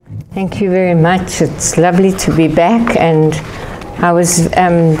Thank you very much. It's lovely to be back, and I was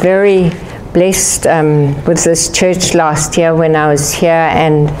very blessed with this church last year when I was here,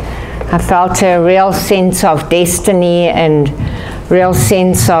 and I felt a real sense of destiny and real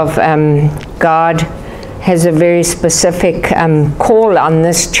sense of God has a very specific call on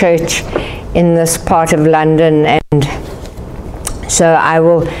this church in this part of London. And so I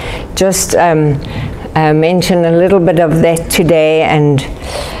will just mention a little bit of that today and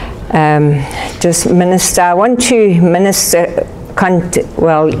just minister. I want to minister.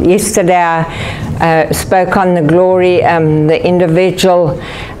 Yesterday I spoke on the glory, the individual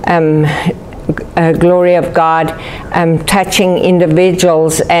glory of God, touching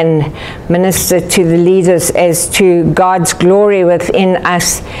individuals, and minister to the leaders as to God's glory within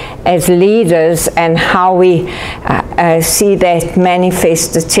us as leaders and how we see that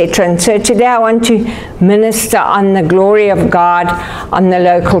manifest, etc. And so today I want to minister on the glory of God on the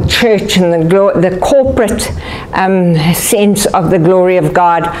local church and the corporate sense of the glory of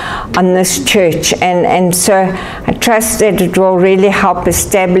God on this church. And so I trust that it will really help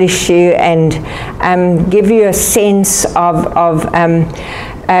establish you and give you a sense of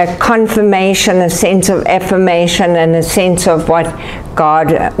confirmation, a sense of affirmation, and a sense of what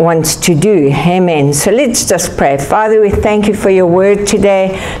God wants to do. Amen. So let's just pray. Father, we thank you for your word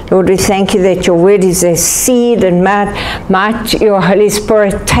today. Lord, we thank you that your word is a seed, and might your Holy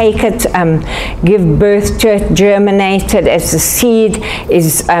Spirit take it, give birth to it, germinate it as the seed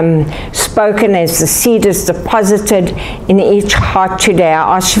is spoken, as the seed is deposited in each heart today.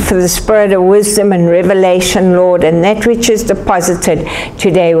 I ask you for the spirit of wisdom and revelation, Lord, and that which is deposited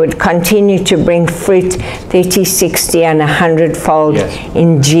today would continue to bring fruit 30, 60, and 100-fold. Yes.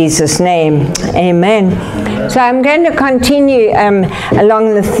 In Jesus' name. Amen. So I'm going to continue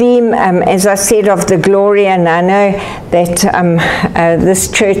along the theme, as I said, of the glory, and I know that this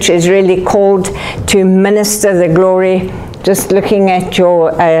church is really called to minister the glory. Just looking at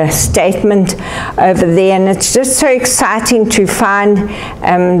your statement over there, and it's just so exciting to find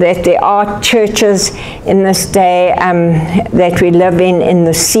that there are churches in this day that we live in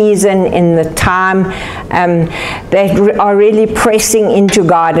the season, in the time, that are really pressing into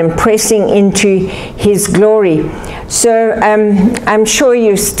God and pressing into His glory. So I'm sure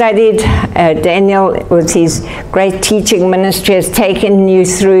you studied, Daniel with his great teaching ministry has taken you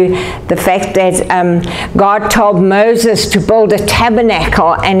through the fact that God told Moses to build a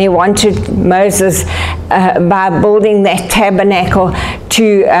tabernacle, and he wanted Moses by building that tabernacle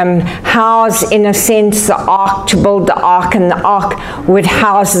to house, in a sense, the ark, to build the ark, and the ark would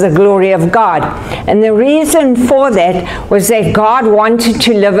house the glory of God. And the reason for that was that God wanted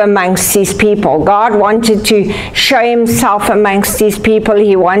to live amongst His people. God wanted to show Himself amongst His people.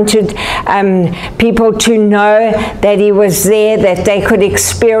 He wanted people to know that He was there, that they could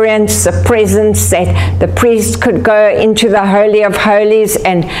experience the presence, that the priest could go into the Holy of Holies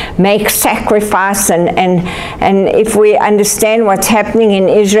and make sacrifice. And if we understand what's happening in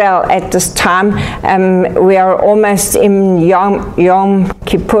Israel at this time, we are almost in Yom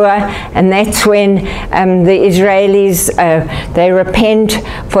Kippur, and that's when the Israelis, they repent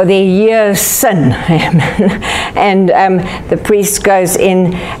for their year's sin. And the priest goes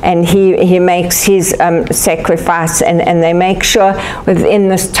in and he makes his sacrifice, and they make sure within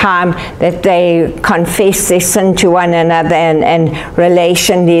this time that they confess their sin to one another, and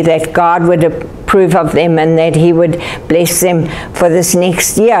relationally that God would approve of them and that He would bless them for this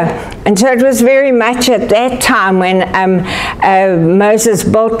next year. And so it was very much at that time when Moses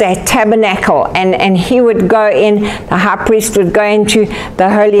built that tabernacle, and he would go in, the high priest would go into the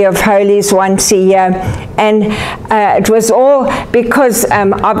Holy of Holies once a year, and it was all because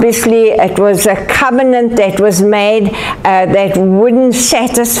obviously it was a covenant that was made that wouldn't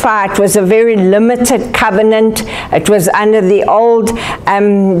satisfy. It was a very limited covenant. It was under the old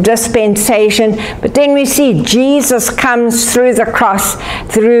dispensation, but then we see Jesus comes through the cross,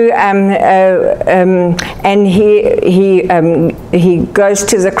 and he goes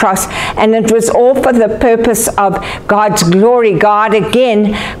to the cross, and it was all for the purpose of God's glory. God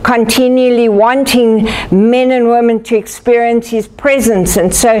again continually wanting men and women to experience His presence.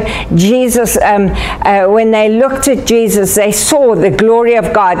 And so Jesus, when they looked at Jesus, they saw the glory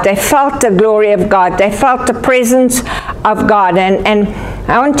of God. They felt the glory of God. They felt the presence of God. And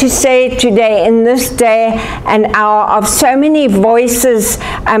I want to say today, in this day and hour of so many voices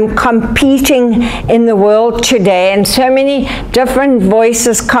competing in the world today, and so many different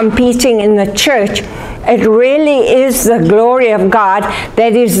voices competing in the church, it really is the glory of God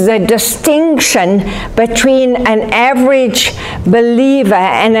that is the distinction between an average believer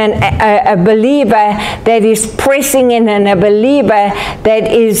and a believer that is pressing in, and a believer that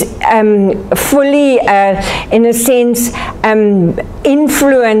is fully, in a sense,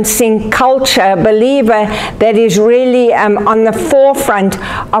 influencing culture, a believer that is really on the forefront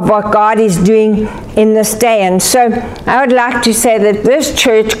of what God is doing in this day. And so I would like to say that this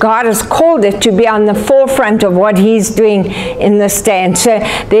church, God has called it to be on the forefront of what He's doing in this day. And so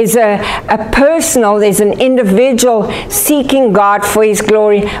there's there's an individual seeking God for His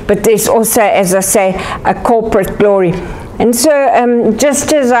glory, but there's also, as I say, a corporate glory. And so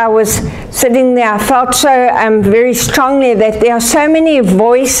just as I was sitting there, I felt so very strongly that there are so many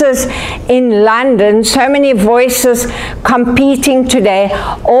voices in London, so many voices competing today,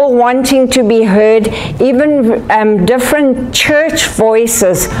 all wanting to be heard, even different church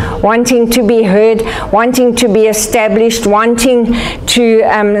voices wanting to be heard, wanting to be established, wanting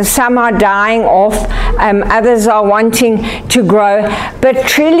to, some are dying off, others are wanting to grow. But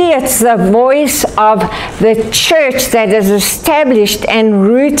truly it's the voice of the church that is established and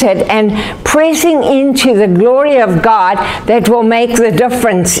rooted and pressing into the glory of God that will make the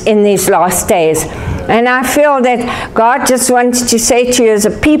difference in these last days. And I feel that God just wants to say to you as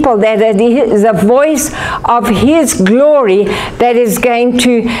a people that it is the voice of His glory that is going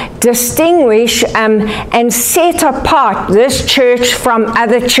to distinguish and set apart this church from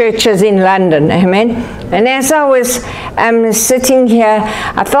other churches in London. Amen. And as I was sitting here,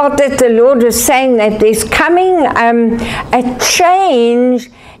 I felt that the Lord was saying that there's coming a change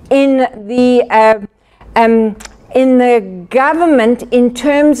in the government in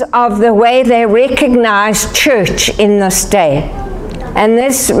terms of the way they recognize church in this day. And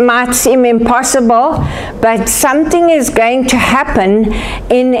this might seem impossible, but something is going to happen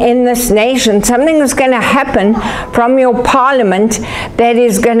in this nation. Something is going to happen from your parliament that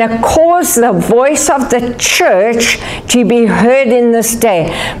is going to cause the voice of the church to be heard in this day.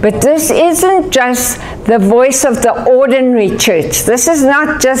 But this isn't just the voice of the ordinary church. This is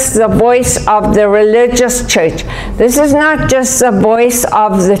not just the voice of the religious church. This is not just the voice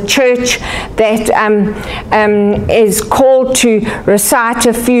of the church that is called to recite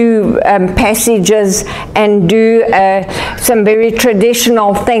a few passages and do some very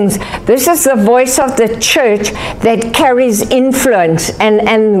traditional things. This is the voice of the church that carries influence,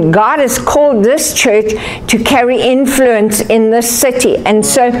 and God has called this church to carry influence in this city. And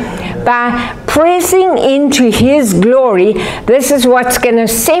so by pressing into His glory, this is what's going to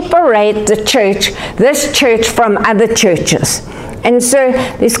separate the church, this church, from other churches. And so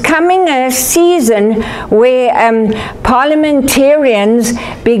there's coming a season where parliamentarians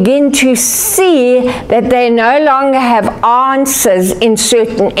begin to see that they no longer have answers in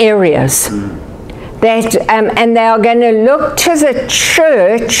certain areas. That, and they are going to look to the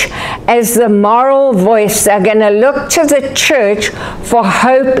church as the moral voice. They're going to look to the church for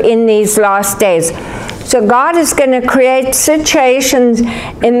hope in these last days. So God is going to create situations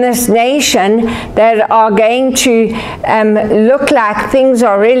in this nation that are going to look like things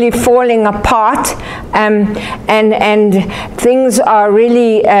are really falling apart, and things are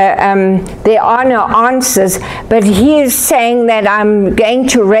really, there are no answers. But He is saying that I'm going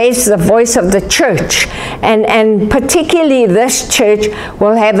to raise the voice of the church, and particularly this church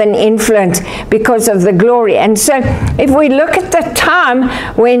will have an influence because of the glory. And so if we look at the time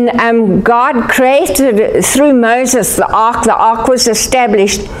when God created through Moses the ark was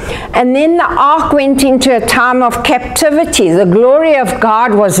established, and then the ark went into a time of captivity. The glory of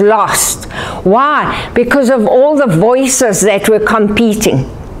God was lost. Why? Because of all the voices that were competing.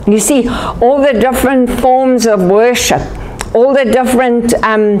 You see, all the different forms of worship, all the different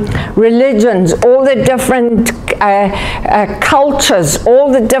religions, all the different cultures, all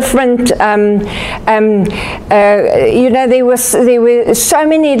the different, there were so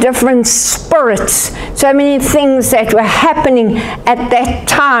many different spirits, so many things that were happening at that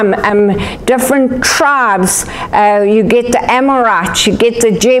time, different tribes. You get the Amorites, you get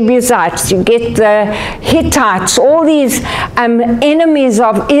the Jebusites, you get the Hittites. All these enemies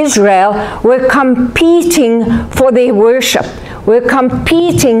of Israel were competing for their worship. We're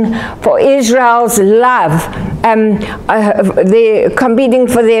competing for Israel's love. They're competing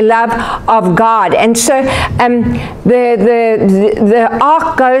for their love of God. And so the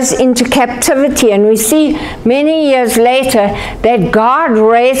ark goes into captivity, and we see many years later that God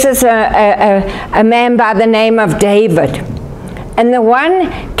raises a man by the name of David. And the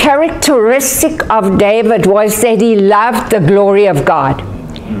one characteristic of David was that he loved the glory of God.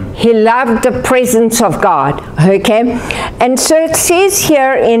 He loved the presence of God. Okay? And so it says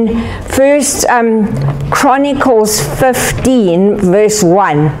here in 1 Chronicles 15, verse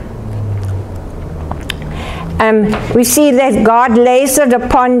 1. We see that God lays it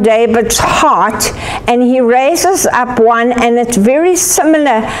upon David's heart, and he raises up one, and it's very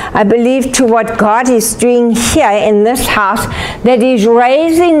similar, I believe, to what God is doing here in this house, that he's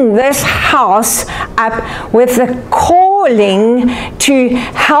raising this house up with a calling to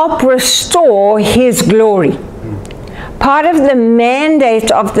help restore his glory. Part of the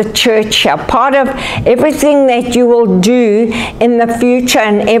mandate of the church here, part of everything that you will do in the future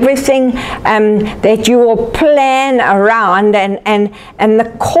and everything that you will plan around, and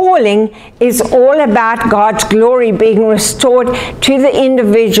the calling is all about God's glory being restored to the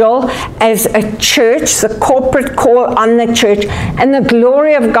individual as a church, the corporate call on the church, and the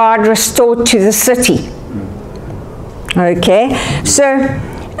glory of God restored to the city. Okay, so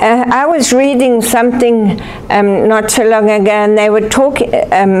I was reading something not so long ago, and they were talking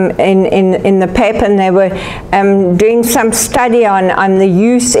in the paper, and they were doing some study on the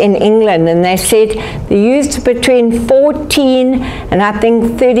youth in England, and they said the youth between 14 and I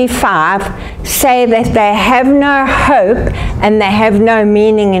think 35 say that they have no hope and they have no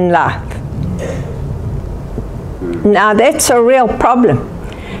meaning in life. Now that's a real problem.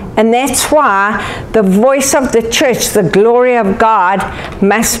 And that's why the voice of the church, the glory of God,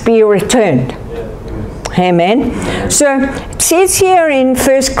 must be returned. Amen. So it says here in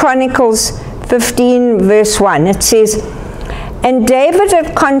 1 Chronicles 15, verse 1, it says, "And David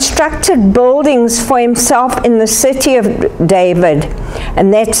had constructed buildings for himself in the city of David."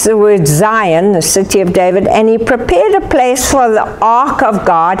 And that's the word Zion, the city of David. "And he prepared a place for the ark of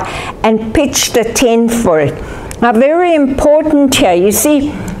God and pitched a tent for it." Now, very important here. You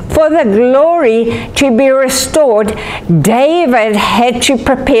see, for the glory to be restored, David had to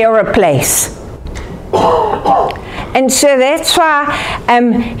prepare a place. And so that's why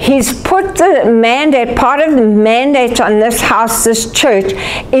he's put the mandate, part of the mandate on this house, this church,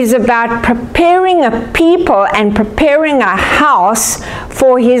 is about preparing a people and preparing a house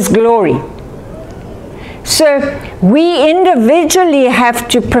for his glory. So we individually have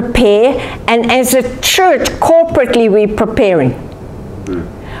to prepare, and as a church, corporately, we're preparing.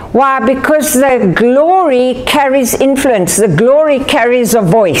 Why? Because the glory carries influence. The glory carries a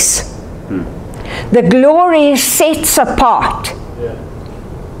voice. The glory sets apart.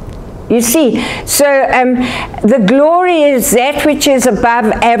 You see, so the glory is that which is above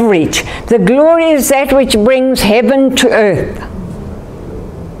average. The glory is that which brings heaven to earth.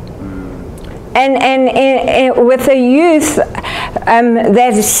 And with the youth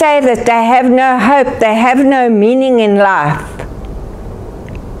that say that they have no hope, they have no meaning in life,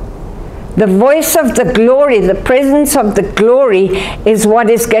 the voice of the glory, the presence of the glory is what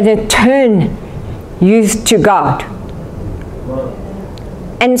is going to turn youth to God.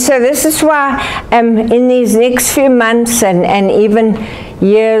 And so this is why in these next few months and even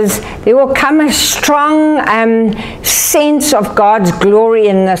years, there will come a strong sense of God's glory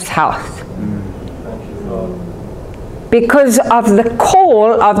in this house. Because of the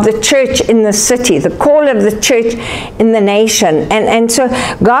call of the church in the city, the call of the church in the nation. And so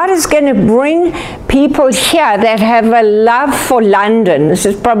God is going to bring people here that have a love for London. This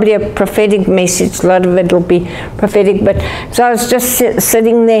is probably a prophetic message. A lot of it will be prophetic. But so I was just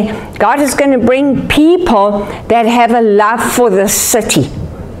sitting there. God is going to bring people that have a love for the city.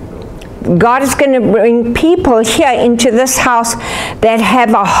 God is going to bring people here into this house that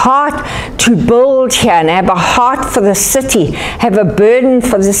have a heart to build here and have a heart for the city, have a burden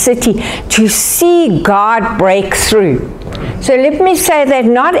for the city, to see God break through. So let me say that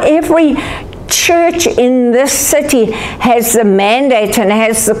not every church in this city has the mandate and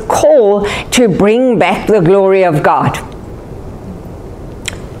has the call to bring back the glory of God.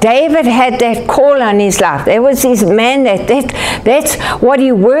 David had that call on his life. That was his mandate. That's what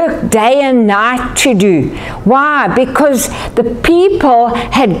he worked day and night to do. Why? Because the people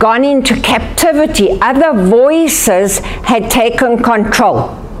had gone into captivity. Other voices had taken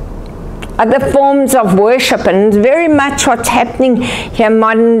control. Other forms of worship, and very much what's happening here in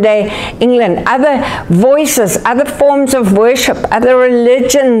modern day England. Other voices, other forms of worship, other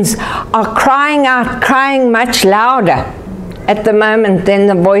religions are crying out, crying much louder at the moment than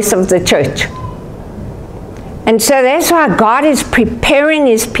the voice of the church. And so that's why God is preparing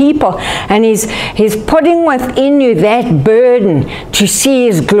his people, and he's putting within you that burden to see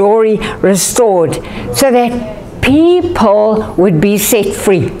his glory restored, so that people would be set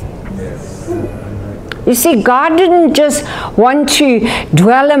free. You see, God didn't just want to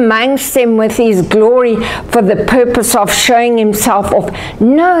dwell amongst them with His glory for the purpose of showing Himself off.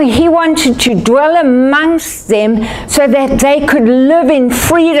 No, He wanted to dwell amongst them so that they could live in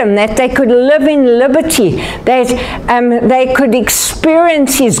freedom, that they could live in liberty, that they could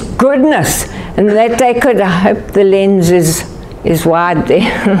experience His goodness, and that they could, I hope the lens is wide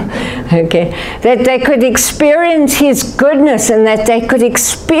there, okay, that they could experience His goodness and that they could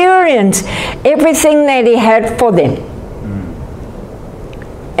experience everything that He had for them.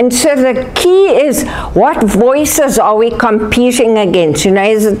 And so the key is, what voices are we competing against? You know,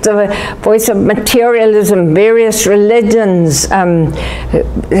 is it the voice of materialism, various religions,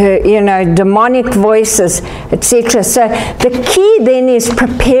 you know, demonic voices, etc. So the key then is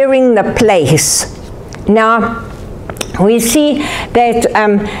preparing the place. Now, we see that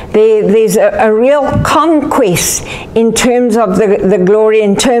there's a real conquest in terms of the glory,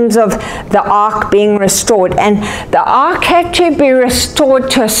 in terms of the ark being restored. And the ark had to be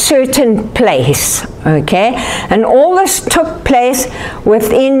restored to a certain place, okay? And all this took place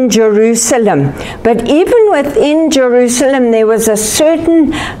within Jerusalem. But even within Jerusalem, there was a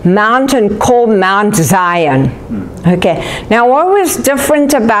certain mountain called Mount Zion. Okay, now what was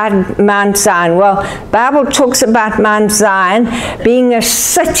different about Mount Zion? Well, the Bible talks about Mount Zion being a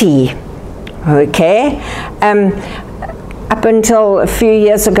city, okay? Up until a few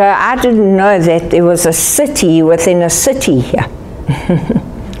years ago, I didn't know that there was a city within a city here.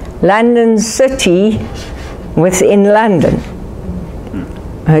 London City within London.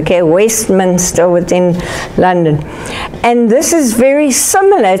 Okay, Westminster within London. And this is very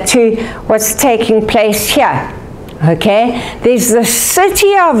similar to what's taking place here. Okay, there's the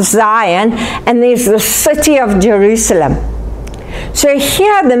city of Zion and there's the city of Jerusalem. So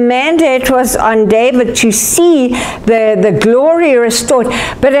here the mandate was on David to see the glory restored,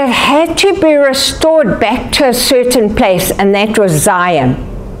 but it had to be restored back to a certain place, and that was Zion.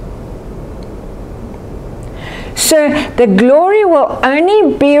 So the glory will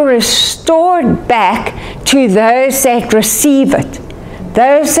only be restored back to those that receive it,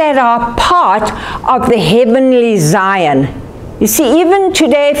 those that are part of the heavenly Zion. You see, even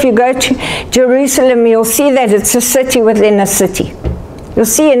today, if you go to Jerusalem, you'll see that it's a city within a city. You'll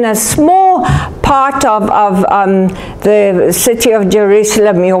see in a small part of the city of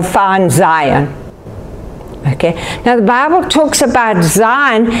Jerusalem, you'll find Zion. Okay. Now, the Bible talks about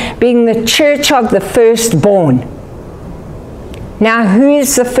Zion being the church of the firstborn. Now, who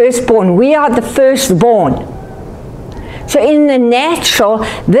is the firstborn? We are the firstborn. So in the natural,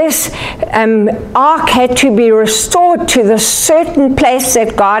 this ark had to be restored to the certain place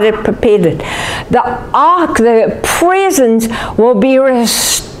that God had prepared it. The ark, the presence, will be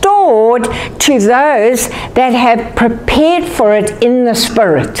restored to those that have prepared for it in the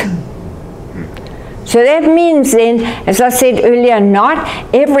Spirit. So that means then, as I said earlier, not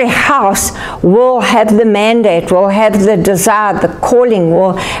every house will have the mandate, will have the desire, the calling,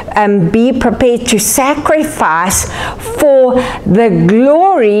 will be prepared to sacrifice for the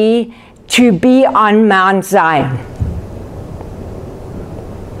glory to be on Mount Zion.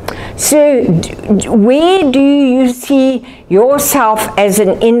 So where do you see yourself as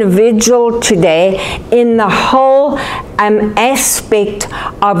an individual today in the whole aspect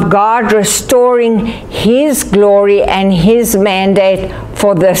of God restoring His glory and His mandate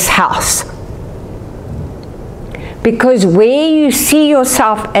for this house? Because where you see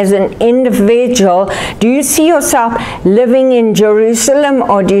yourself as an individual, do you see yourself living in Jerusalem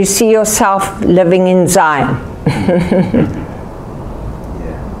or do you see yourself living in Zion?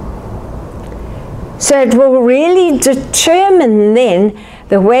 So it will really determine then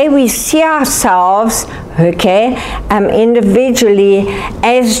the way we see ourselves, okay, individually,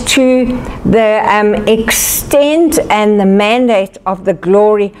 as to the extent and the mandate of the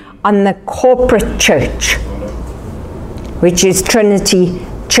glory on the corporate church, which is Trinity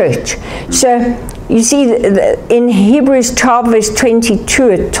Church. So you see, in Hebrews 12 verse 22,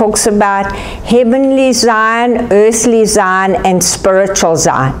 it talks about heavenly Zion, earthly Zion, and spiritual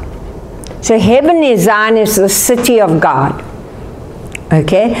Zion. So heavenly Zion is the city of God.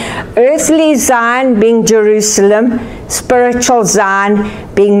 Okay? Earthly Zion being Jerusalem, spiritual Zion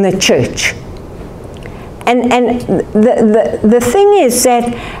being the church. And the thing is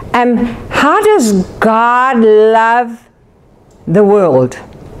that how does God love the world?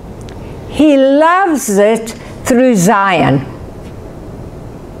 He loves it through Zion.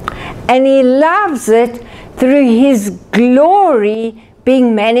 And He loves it through His glory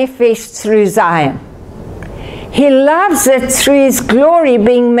being manifest through Zion. He loves it through His glory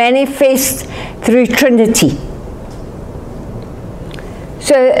being manifest through Trinity.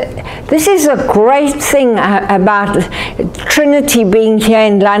 So this is a great thing about Trinity being here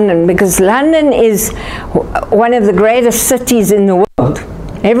in London, because London is one of the greatest cities in the world.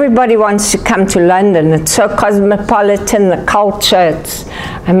 Everybody wants to come to London. It's so cosmopolitan, the culture,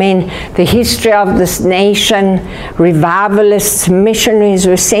 the history of this nation, revivalists, missionaries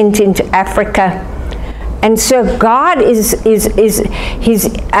were sent into Africa. And so God is in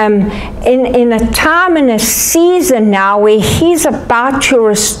a time and a season now where He's about to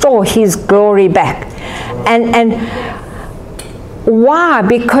restore His glory back. And why?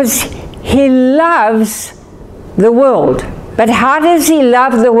 Because He loves the world. But how does He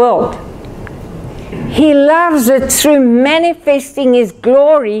love the world? He loves it through manifesting His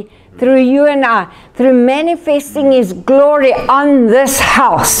glory through you and I, through manifesting His glory on this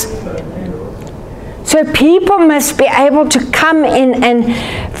house. So people must be able to come in and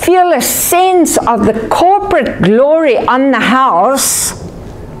feel a sense of the corporate glory on the house.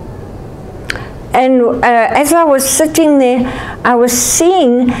 And as I was sitting there, I was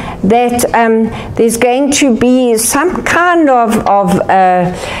seeing that there's going to be some kind of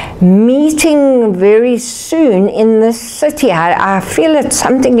meeting very soon in this city. I feel it's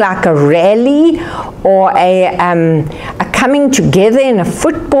something like a rally or a coming together in a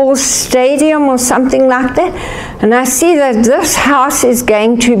football stadium or something like that. And I see that this house is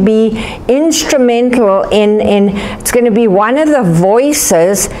going to be instrumental in it's going to be one of the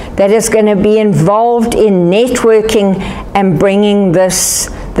voices that is going to be involved in networking and bringing this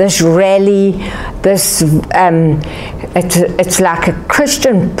rally, it's like a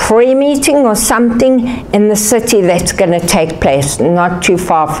Christian prayer meeting or something in the city that's going to take place not too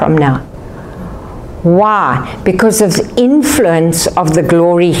far from now. Why? Because of the influence of the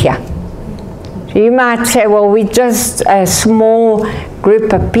glory here. So you might say, well, we're just a small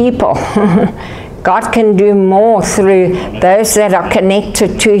group of people. God can do more through those that are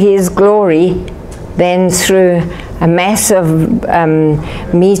connected to His glory than through a massive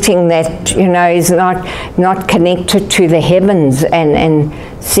meeting that is not connected to the heavens and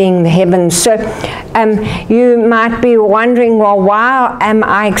seeing the heavens. So you might be wondering, well, why am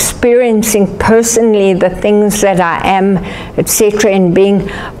I experiencing personally the things that I am, etc., in being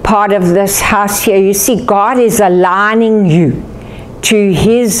part of this house here? You see, God is aligning you to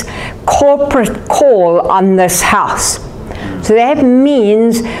His corporate call on this house. So that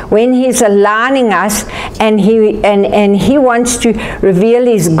means when He's aligning us and He wants to reveal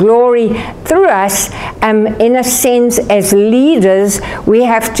His glory through us, in a sense, as leaders, we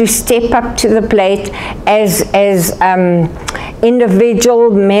have to step up to the plate as individual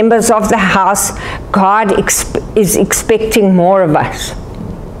members of the house. God is expecting more of us.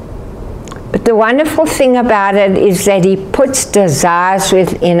 But the wonderful thing about it is that He puts desires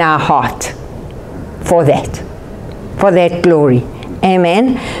within our heart for that glory.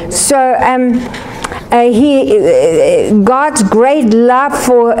 Amen. So God's great love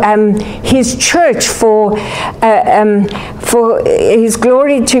for His church, for His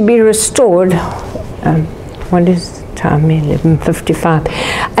glory to be restored. What is the time? 11:55.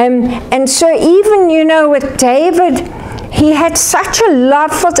 And so even with David, he had such a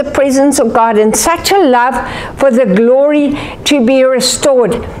love for the presence of God and such a love for the glory to be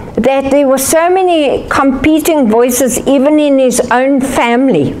restored, that there were so many competing voices even in his own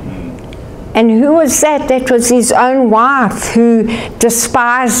family. And who was that? That was his own wife, who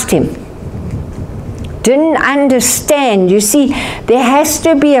despised him, didn't understand. You see, there has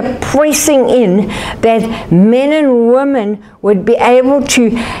to be a pressing in that men and women would be able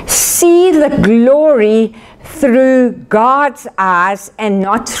to see the glory through God's eyes and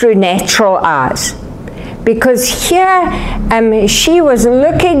not through natural eyes. Because here she was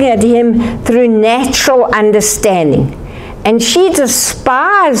looking at him through natural understanding, and she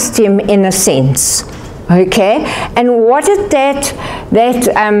despised him in a sense. Okay, and what did that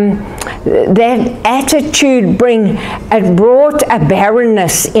attitude bring? It brought a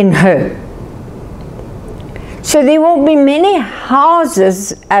barrenness in her. So there will be many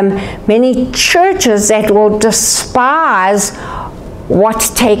houses, many churches that will despise what's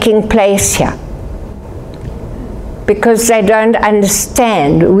taking place here, because they don't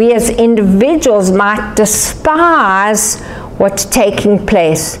understand. We as individuals might despise what's taking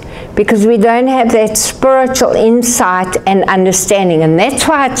place because we don't have that spiritual insight and understanding. And that's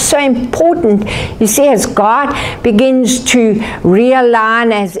why it's so important, you see, as God begins to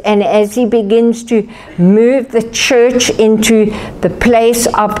realign, as He begins to move the church into the place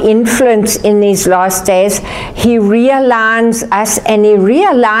of influence in these last days, He realigns us, and He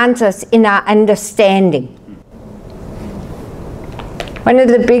realigns us in our understanding. One of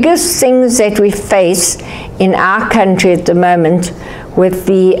the biggest things that we face in our country at the moment with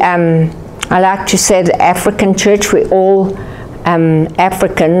the, I like to say the African church, we're all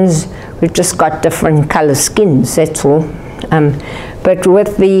Africans, we've just got different color skins, that's all. But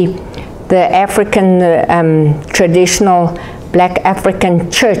with the African traditional Black African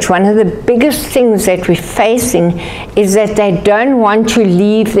church, one of the biggest things that we're facing is that they don't want to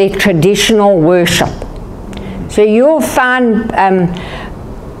leave their traditional worship. So you'll find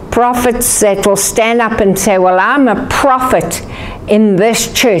prophets that will stand up and say, well, I'm a prophet in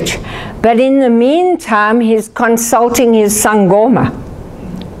this church. But in the meantime, he's consulting his Sangoma,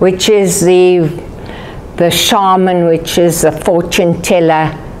 which is the shaman, which is the fortune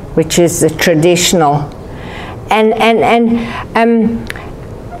teller, which is the traditional. And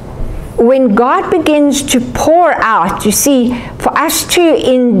when God begins to pour out, you see, for us to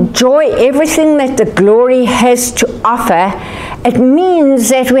enjoy everything that the glory has to offer, it means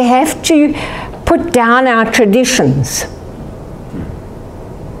that we have to put down our traditions.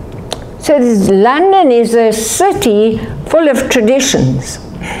 So London is a city full of traditions.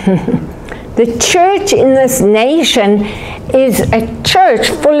 The church in this nation is a church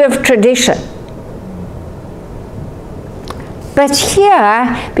full of tradition. But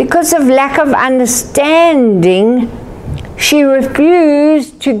here, because of lack of understanding, she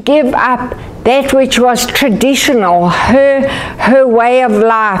refused to give up that which was traditional, her way of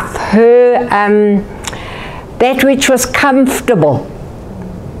life, that which was comfortable.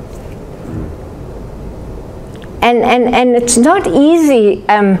 And it's not easy.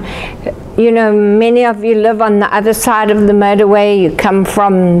 You know, many of you live on the other side of the motorway. You come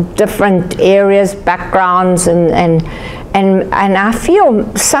from different areas, backgrounds, and I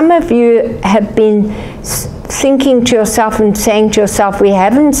feel some of you have been thinking to yourself and saying to yourself, we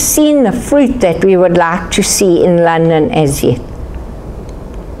haven't seen the fruit that we would like to see in London as yet.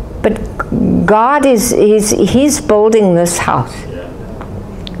 But God He's building this house.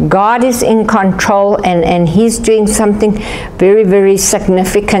 God is in control, and He's doing something very, very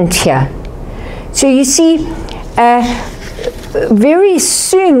significant here. So you see, very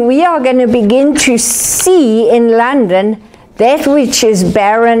soon we are going to begin to see in London that which is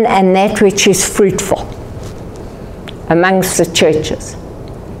barren and that which is fruitful amongst the churches.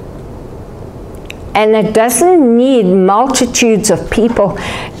 And it doesn't need multitudes of people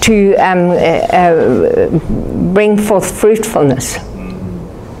to bring forth fruitfulness.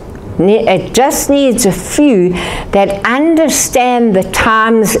 It just needs a few that understand the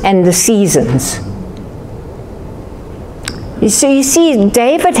times and the seasons. So you see,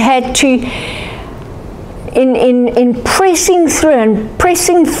 David had to, in pressing through and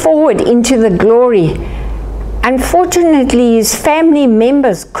pressing forward into the glory, unfortunately his family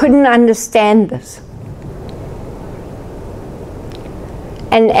members couldn't understand this.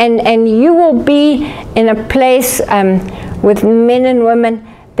 And you will be in a place with men and women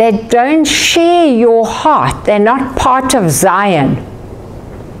that don't share your heart. They're not part of Zion.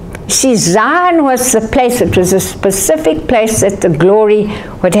 See, Zion was the place, it was a specific place that the glory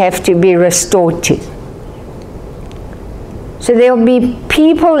would have to be restored to. So there'll be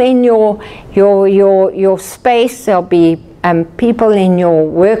people in your space, there'll be people in your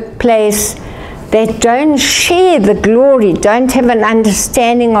workplace that don't share the glory, don't have an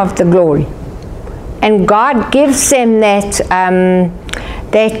understanding of the glory. And God gives them that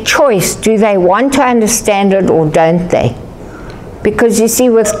choice. Do they want to understand it or don't they? Because you see,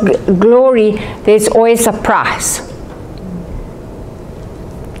 with glory, there's always a price.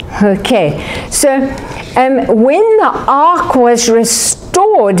 Okay, so when the ark was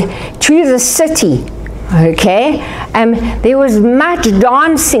restored to the city, okay, there was much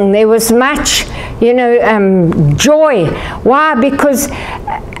dancing, there was much, joy. Why? Because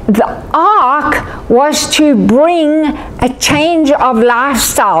the ark was to bring a change of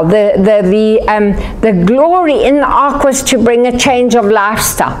lifestyle. The glory in the ark was to bring a change of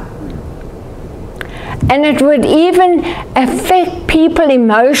lifestyle. And it would even affect people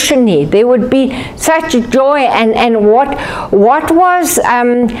emotionally. There would be such joy, and what was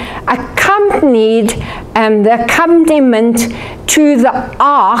accompanied, the accompaniment to the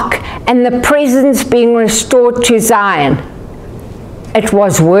ark and the presence being restored to Zion. It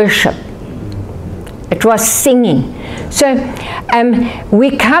was worship. It was singing. So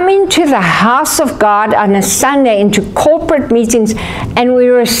we come into the house of God on a Sunday, into corporate meetings, and we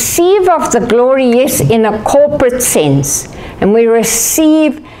receive of the glory, yes, in a corporate sense. And we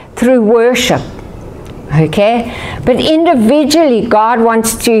receive through worship. Okay? But individually, God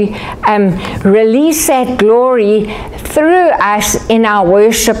wants to release that glory through us in our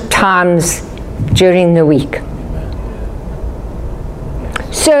worship times during the week.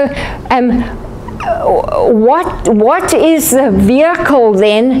 So what is the vehicle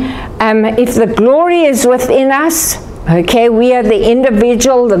then? If the glory is within us, okay, we are the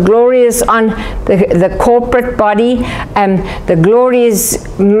individual, the glory is on the corporate body. The glory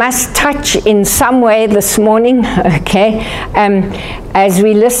must touch in some way this morning, okay, as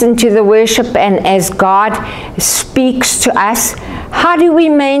we listen to the worship and as God speaks to us. How do we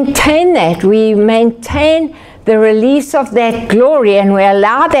maintain that? We maintain the release of that glory, and we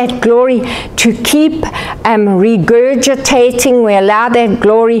allow that glory to keep regurgitating. We allow that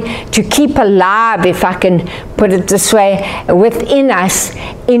glory to keep alive, if I can put it this way, within us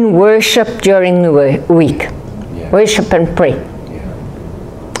in worship during the week. Yeah. Worship and pray. Yeah.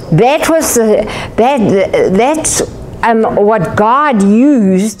 That's what God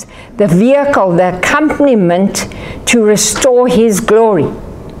used, the vehicle, the accompaniment, to restore His glory.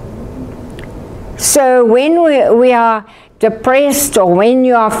 So when we are depressed, or when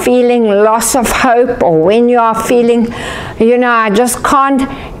you are feeling loss of hope, or when you are feeling, I just can't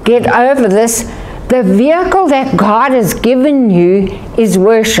get over this, the vehicle that God has given you is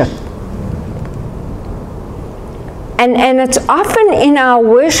worship. And it's often in our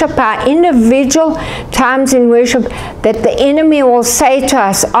worship, our individual times in worship, that the enemy will say to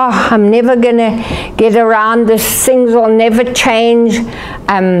us, oh, I'm never going to get around this, things will never change,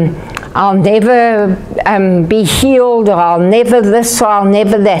 I'll never be healed, or I'll never this, or I'll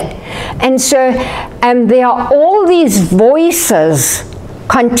never that. And so there are all these voices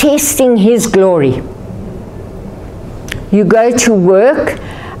contesting His glory. You go to work,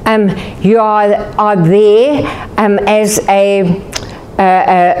 you are there as an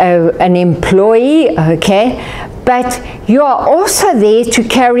employee, okay, but you are also there to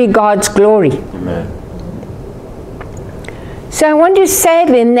carry God's glory. Amen. So I want to say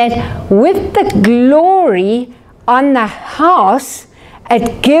then that with the glory on the house,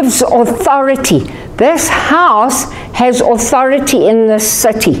 it gives authority. This house has authority in this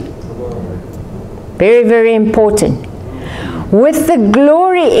city. Very, very important. With the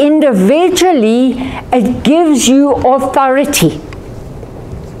glory individually, it gives you authority.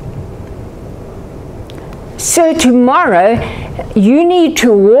 So tomorrow, you need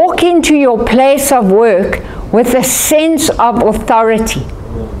to walk into your place of work with a sense of authority.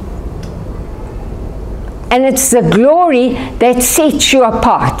 And it's the glory that sets you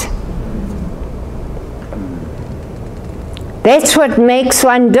apart. That's what makes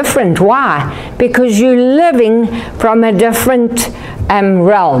one different. Why? Because you're living from a different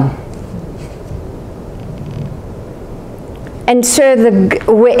realm. And so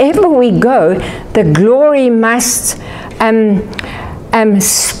wherever we go, the glory must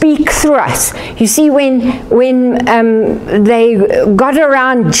speak through us. You see, when they got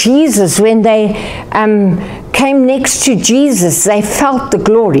around Jesus, when they came next to Jesus, they felt the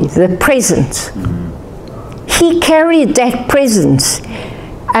glory, the presence. He carried that presence.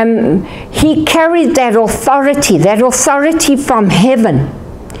 He carried that authority from heaven.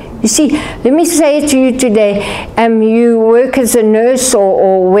 You see, let me say it to you today, you work as a nurse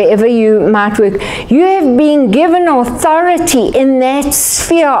or wherever you might work, you have been given authority in that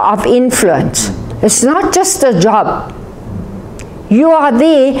sphere of influence. It's not just a job. You are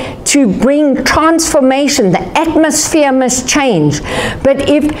there to bring transformation. The atmosphere must change. But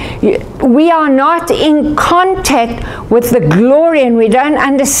if we are not in contact with the glory and we don't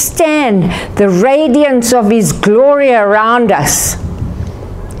understand the radiance of His glory around us,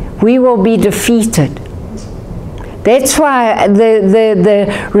 we will be defeated. That's why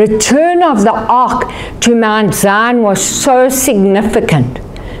the return of the ark to Mount Zion was so significant,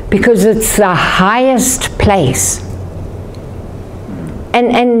 because it's the highest place.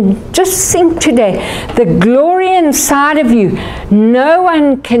 And just think today, the glory inside of you, no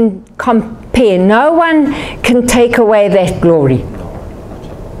one can compare, no one can take away that glory.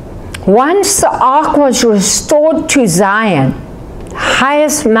 Once the ark was restored to Zion,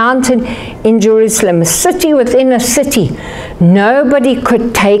 highest mountain in Jerusalem, a city within a city, nobody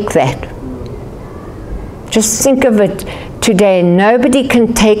could take that. Just think of it today, nobody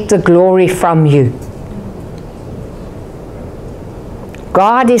can take the glory from you.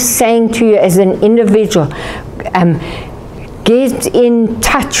 God is saying to you as an individual, get in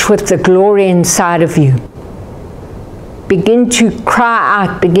touch with the glory inside of you. Begin to cry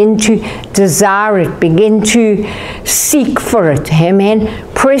out, begin to desire it, begin to seek for it. Amen.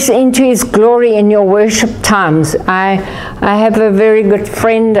 Press into His glory in your worship times. I have a very good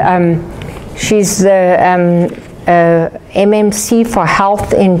friend. She's the MMC for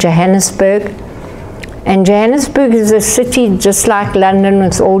Health in Johannesburg. And Johannesburg is a city just like London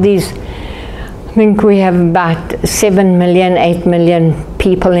with all these I think we have about 7 million, 8 million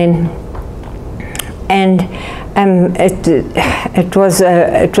people in, and it was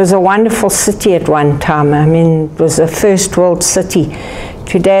a wonderful city at one time. I mean, it was a first world city.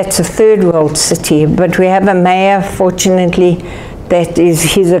 Today it's a third world city, but we have a mayor, fortunately,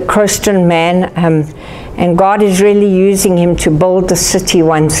 he's a Christian man, and God is really using him to build the city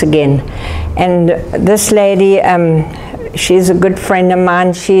once again. And this lady, she's a good friend of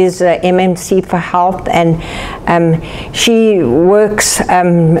mine. She's a MMC for Health, and she works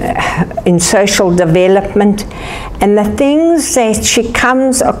in social development. And the things that she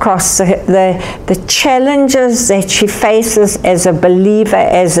comes across, the challenges that she faces as a believer,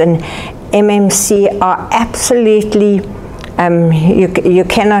 as an MMC, are absolutely, you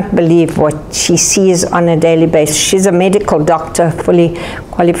cannot believe what she sees on a daily basis. She's a medical doctor, fully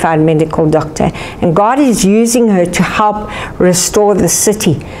qualified medical doctor, and God is using her to help restore the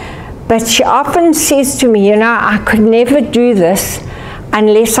city. But she often says to me, I could never do this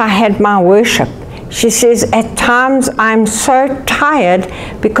unless I had my worship. She says, at times I'm so tired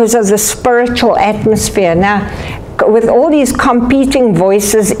because of the spiritual atmosphere. Now, with all these competing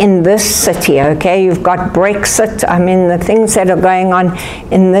voices in this city, okay, you've got Brexit, I mean, the things that are going on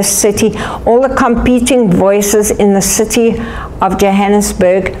in this city, all the competing voices in the city of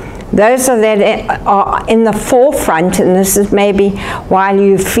Johannesburg, those that are in the forefront, and this is maybe why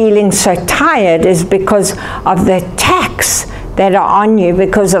you're feeling so tired, is because of the attacks that are on you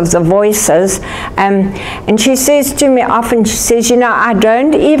because of the voices. And she says to me often, she says, I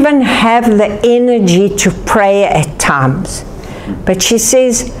don't even have the energy to pray at times. But she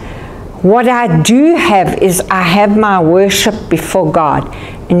says, what I do have is I have my worship before God.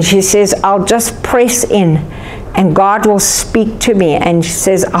 And she says, I'll just press in and God will speak to me. And she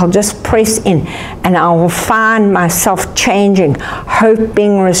says, I'll just press in and I will find myself changing, hope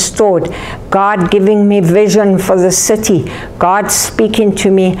being restored, God giving me vision for the city, God speaking to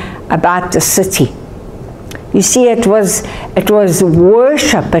me about the city. You see, it was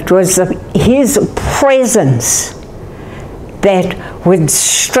worship, it was His presence that would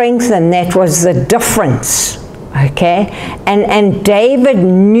strengthen, that was the difference. Okay, and David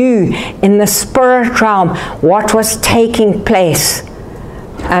knew in the spirit realm what was taking place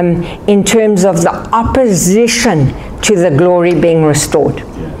in terms of the opposition to the glory being restored.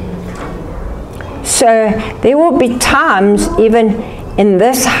 So there will be times even in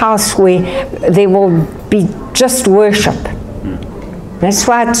this house where there will be just worship. That's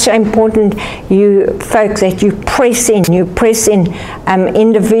why it's so important, you folks, that you press in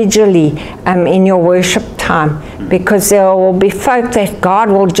individually in your worship time, because there will be folk that God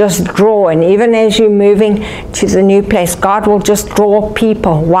will just draw, and even as you're moving to the new place, God will just draw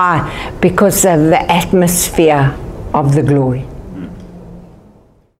people. Why? Because of the atmosphere of the glory.